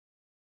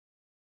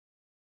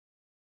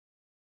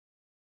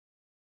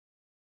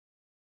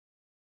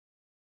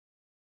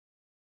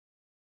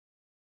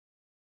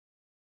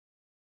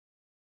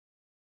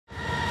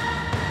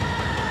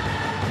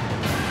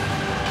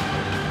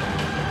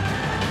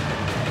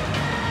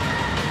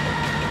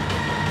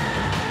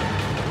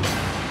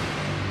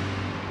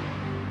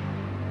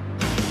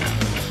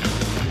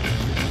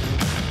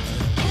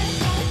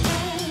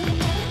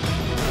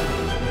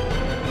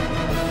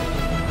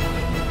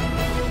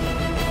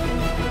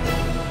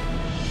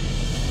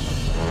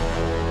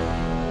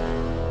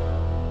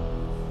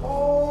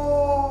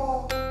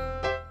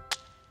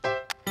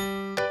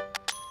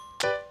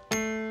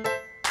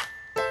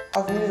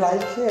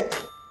like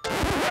it.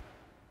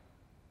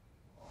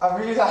 I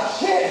really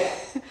like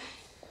it.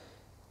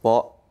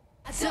 What?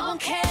 I don't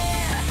care,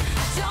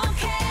 I don't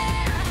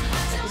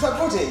care. Is that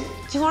Buddy?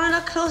 Do you want to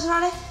look closer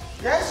at it?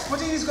 Yes,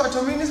 Buddy's got a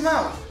dummy in his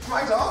mouth. It's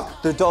my dog.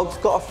 The dog's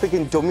got a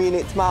friggin' dummy in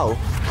its mouth.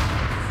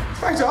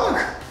 It's my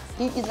dog.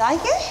 You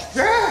like it?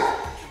 Yeah.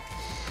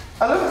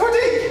 I love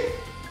Buddy.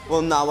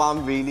 Well, now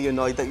I'm really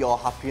annoyed that you're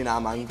happy and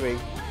I'm angry.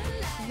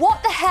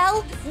 What the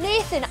hell?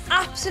 Nathan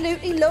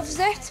absolutely loves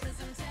it.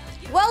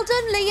 Well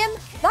done,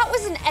 Liam. That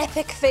was an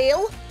epic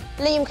fail.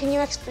 Liam, can you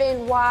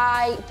explain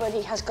why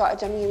Buddy has got a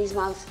dummy in his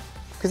mouth?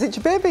 Because it's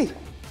your baby.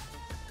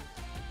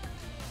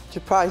 It's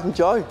your pride and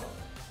joy.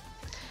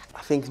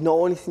 I think not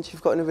only since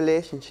you've got in a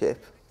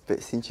relationship,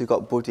 but since you've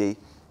got Buddy,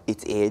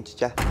 it's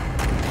aged you. It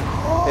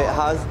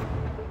has.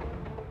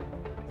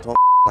 I don't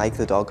like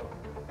the dog.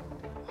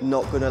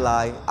 Not gonna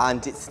lie,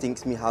 and it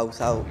stinks me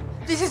house out.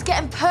 This is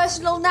getting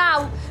personal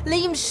now.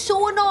 Liam's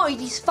so annoyed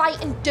he's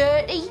fighting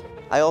dirty.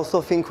 I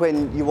also think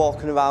when you're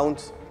walking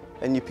around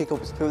and you pick up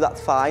its poo,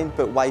 that's fine,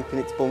 but wiping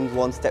its bum's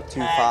one step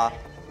too far.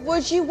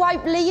 Would you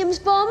wipe Liam's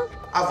bum?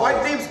 I've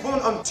wiped Liam's bum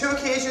on 2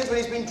 occasions when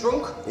he's been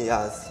drunk. He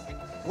has.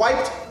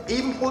 Wiped,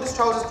 even pulled his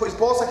trousers, put his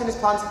ball sack in his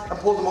pants and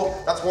pulled them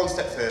up. That's 1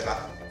 step further.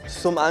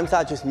 Sometimes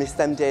I just miss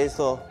them days,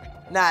 though.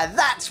 Now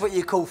that's what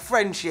you call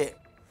friendship.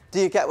 Do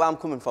you get where I'm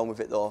coming from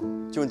with it, though?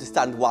 Do you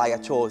understand why I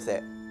chose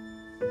it?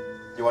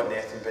 You want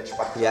Nathan bitch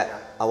back? Yeah,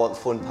 I want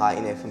fun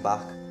party Nathan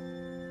back.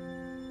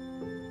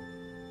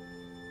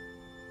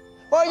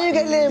 Why don't you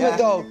get Liam a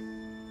dog?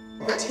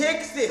 If it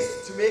takes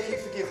this to make you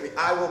forgive me,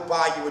 I will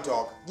buy you a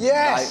dog.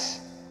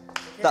 Yes!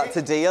 Right. That's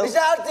a deal. Is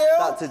that a deal?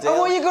 That's a deal. And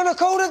what are you gonna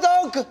call the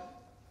dog?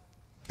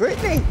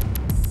 Brittany!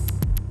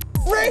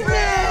 Brittany!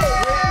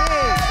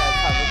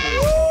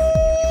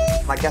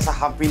 I guess I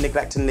have been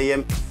neglecting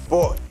Liam,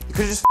 but you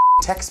could just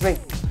text me.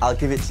 I'll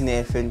give it to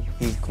Nathan.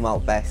 He's come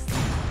out best.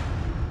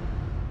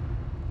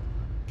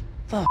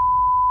 Yeah,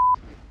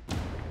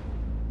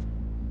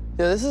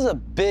 this is a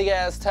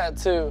big-ass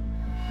tattoo.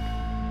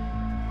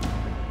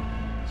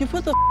 You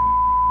put the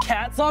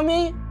cats on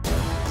me?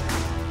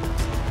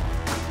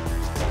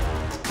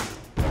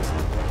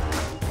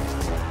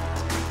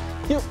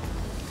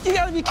 You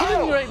gotta be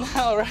kidding me right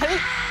now, right?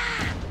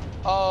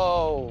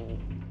 Oh.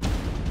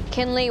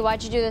 Kinley,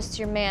 why'd you do this to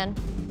your man?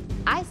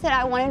 I said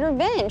I wanted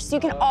revenge, so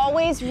you can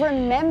always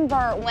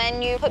remember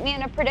when you put me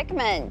in a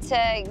predicament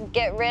to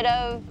get rid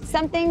of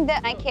something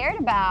that I cared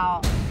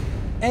about.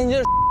 And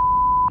you're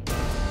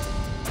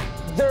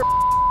they're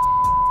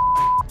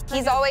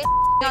He's always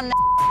on the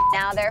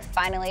now they're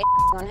finally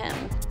on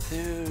him.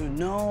 Dude,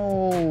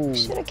 no.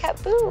 Should have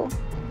kept Boo.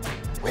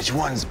 Which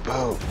one's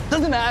Boo?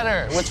 Doesn't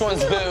matter which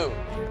one's Boo.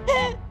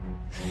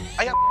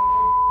 I got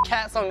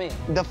cats on me.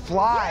 The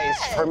flies,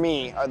 for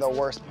me, are the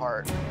worst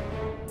part.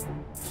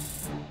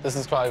 This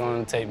is probably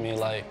going to take me,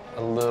 like,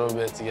 a little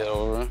bit to get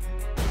over.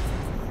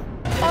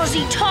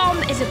 Aussie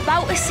Tom is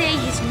about to see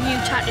his new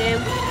tattoo.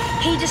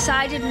 He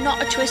decided not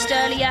to twist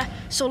earlier,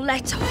 so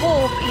let's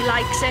hope he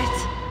likes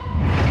it.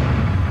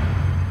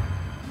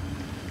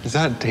 Is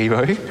that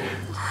Devo?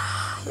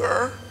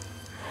 Yeah.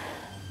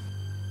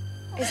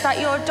 Is that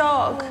your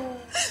dog?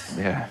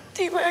 Yeah.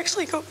 Devo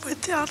actually got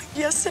put down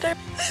yesterday.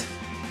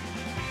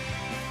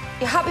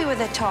 You happy with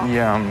it, Tom?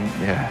 Yeah,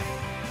 yeah.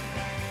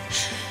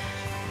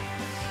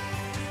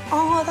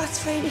 Oh,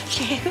 that's really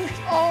cute.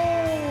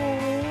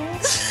 Oh,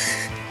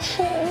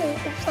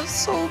 that's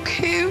so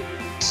cute.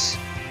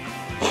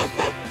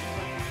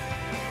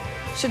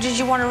 So did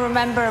you want to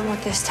remember him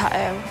with this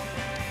tattoo?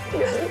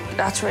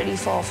 That's really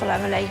thoughtful,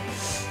 Emily.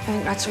 I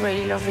think that's a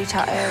really lovely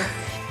tattoo.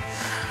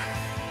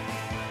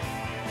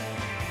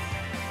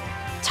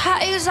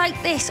 Tattoos like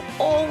this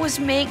always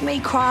make me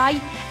cry.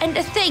 And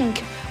to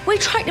think, we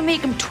tried to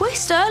make him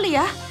twist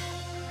earlier.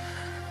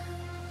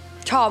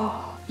 Tom,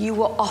 you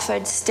were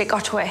offered stick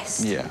or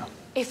twist. Yeah.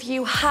 If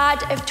you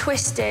had have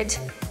twisted,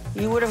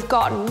 you would have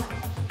gotten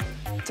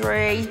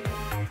 3,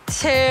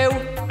 2,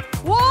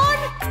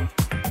 1.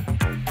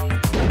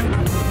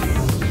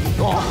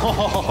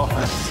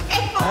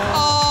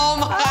 Oh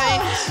my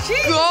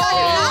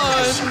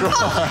God!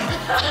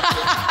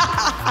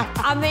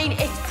 I mean,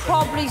 it's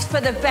probably for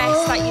the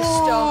best that you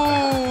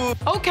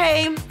stuck.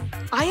 Okay,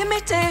 I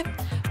admit it.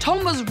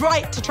 Tom was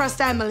right to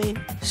trust Emily.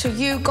 So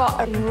you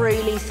got a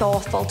really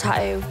thoughtful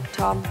tattoo,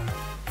 Tom.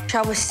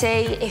 Shall we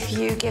see if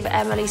you give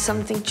Emily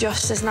something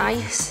just as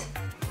nice?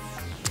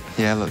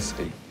 Yeah, let's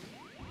see.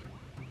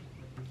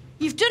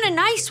 You've done a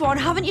nice one,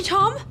 haven't you,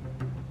 Tom?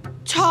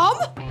 Tom?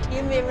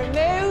 You may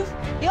remove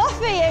your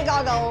fear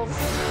goggles.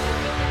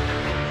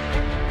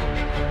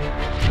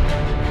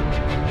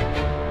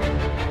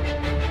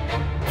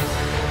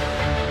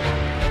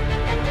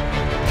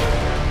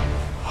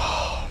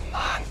 Oh,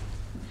 man.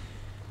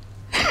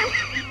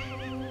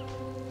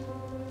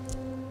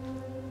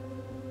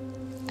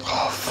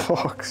 Oh,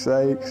 fuck's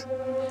sakes.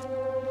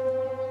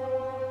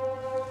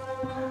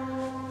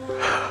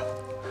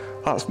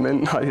 That's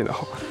midnight, you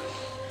know.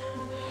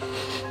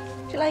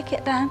 Do you like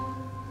it, Dan?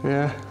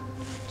 Yeah.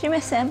 Do you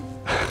miss him?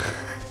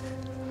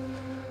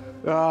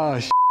 Ah,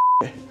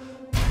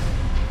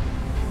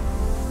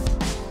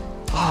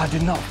 I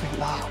did not think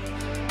that.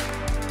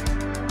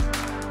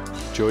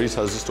 Jodie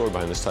tells the story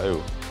behind this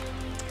tattoo.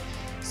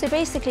 So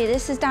basically,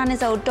 this is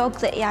Danny's old dog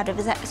that he had of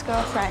his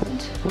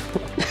ex-girlfriend.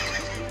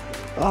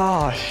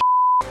 Oh,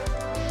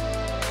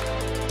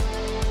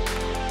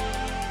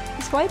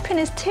 He's wiping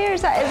his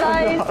tears at his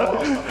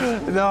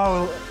eyes.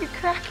 No. You're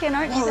cracking,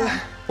 aren't you,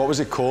 Dan? What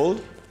was it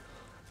called?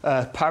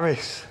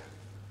 Paris.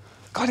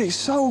 God, it's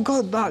so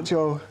good, that,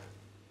 Joe.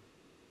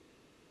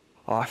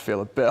 Oh, I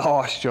feel a bit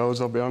harsh, Joe,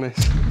 I'll be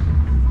honest.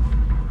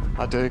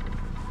 I do.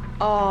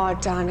 Oh,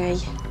 Danny.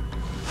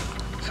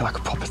 I feel like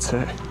a proper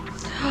tit.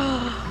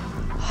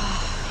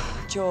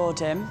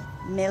 Jordan,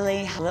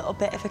 Millie, a little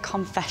bit of a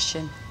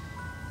confession,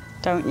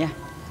 don't you?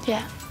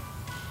 Yeah.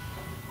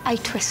 I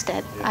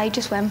twisted. I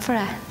just went for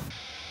it.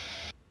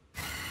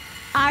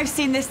 I've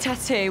seen this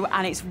tattoo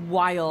and it's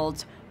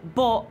wild,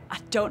 but I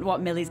don't know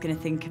what Millie's going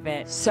to think of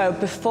it. So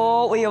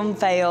before we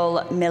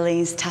unveil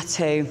Millie's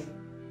tattoo,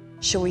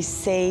 shall we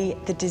see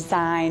the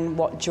design,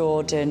 what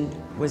Jordan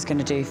was going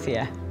to do for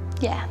you?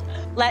 Yeah.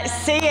 Let's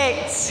see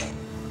it!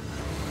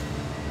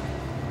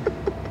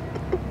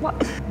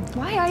 What?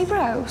 Why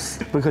eyebrows?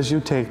 Because you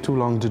take too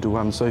long to do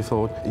them, so I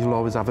thought you'll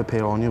always have a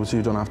pair on you so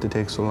you don't have to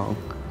take so long.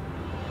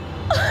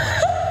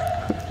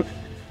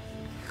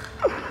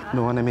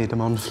 No, and I made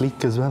them on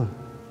fleek as well.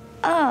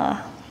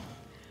 Ah.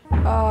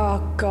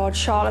 Oh, God,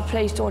 Charlotte,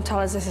 please don't tell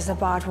us this is a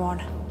bad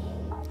one.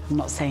 I'm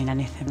not saying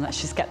anything.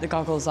 Let's just get the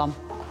goggles on.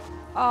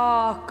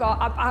 Oh,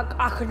 God,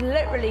 I could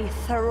literally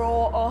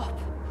throw up.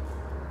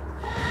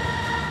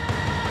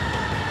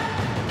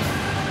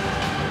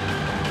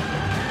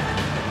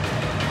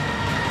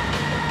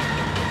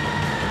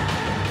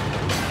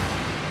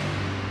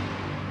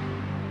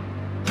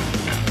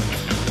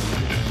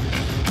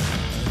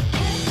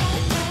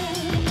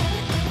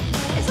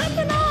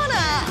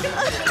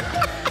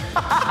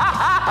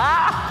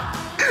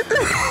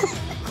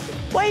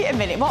 Wait a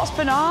minute, what's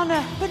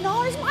banana?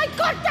 Banana's my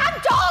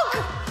goddamn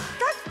dog!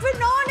 That's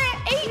Banana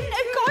eating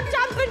a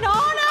goddamn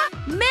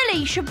banana!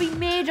 Millie should be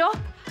made up,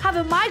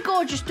 having my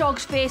gorgeous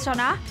dog's face on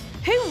her.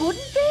 Who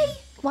wouldn't be?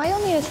 Why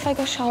only a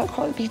figure Charlotte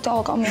Crosby's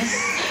dog on me?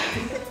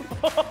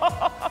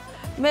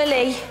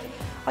 Millie,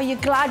 are you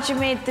glad you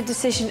made the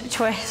decision to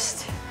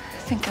twist? I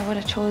think I would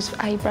have chose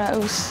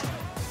eyebrows.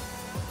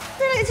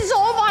 Really, this is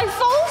all my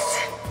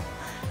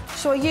fault?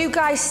 So are you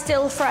guys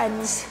still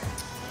friends?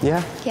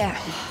 Yeah. Yeah.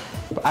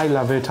 I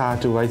love her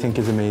tattoo. I think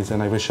it's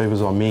amazing. I wish I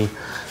was on me.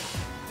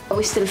 Are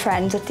we still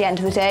friends at the end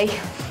of the day?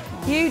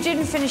 You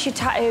didn't finish your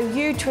tattoo,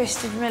 you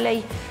twisted,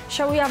 Millie.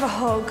 Shall we have a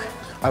hug?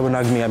 I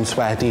wouldn't hug me, I'm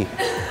sweaty.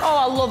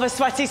 Oh, I love a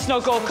sweaty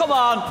snuggle, come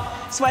on.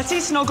 Sweaty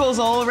snuggles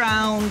all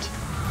around.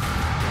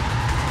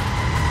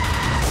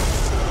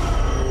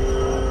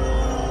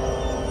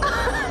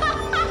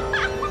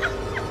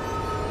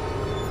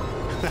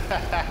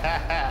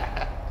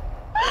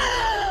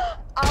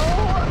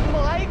 Oh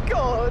my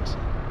God.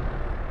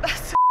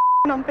 That's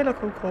an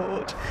umbilical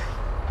cord.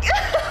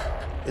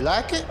 You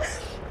like it?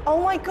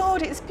 Oh my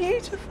God, it's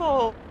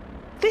beautiful.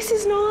 This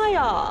is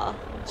Naya.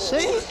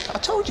 See? I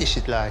told you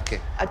she'd like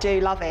it. I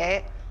do love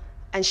it,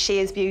 and she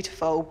is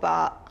beautiful,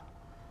 but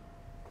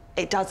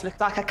it does look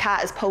like a cat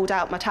has pulled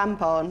out my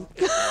tampon.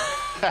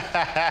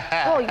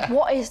 Oh,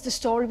 what is the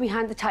story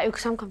behind the tattoo?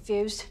 Because I'm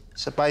confused.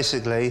 So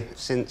basically,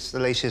 since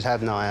Alicia's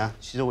had Naya,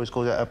 she's always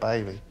called it her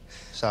baby.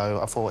 So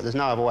I thought there's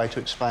no other way to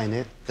explain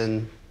it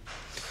than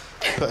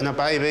putting a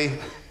baby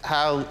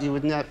how you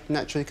would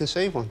naturally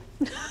conceive one.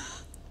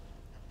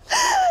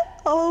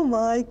 Oh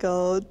my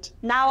God.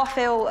 Now I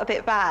feel a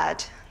bit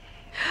bad.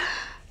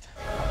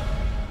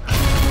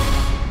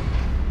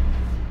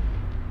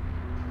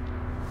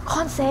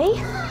 Can't see.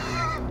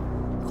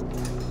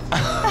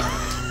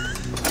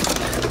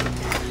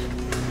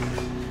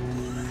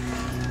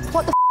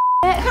 What the f***?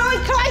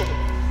 Cry!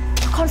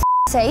 Can't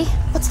see.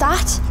 What's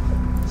that?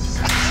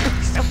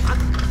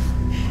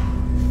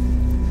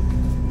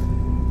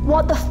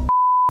 What the f*** is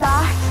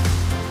that?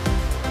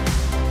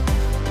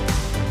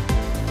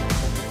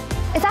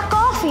 Is that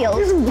Garfield?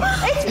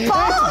 It's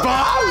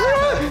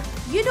Barbara!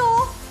 You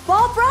know,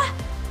 Barbara,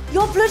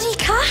 your bloody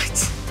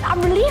cat.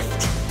 I'm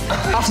relieved.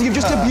 After you've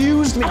just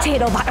abused me. I take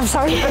it all back, I'm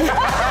sorry.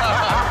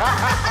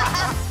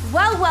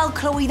 Well,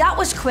 Chloe, that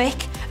was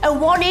quick. A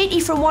 180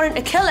 from wanting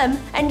to kill him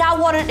and now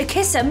wanting to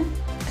kiss him.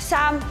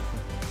 Sam,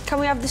 can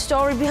we have the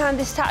story behind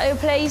this tattoo,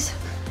 please?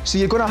 So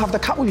you're going to have the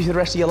cat with you for the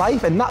rest of your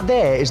life, and that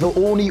there is the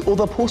only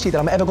other pussy that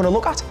I'm ever going to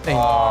look at.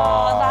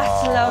 Oh,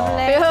 that's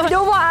lovely. You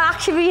know what? I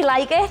actually really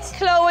like it.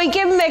 Chloe,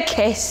 give him a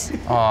kiss.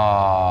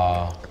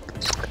 Aww.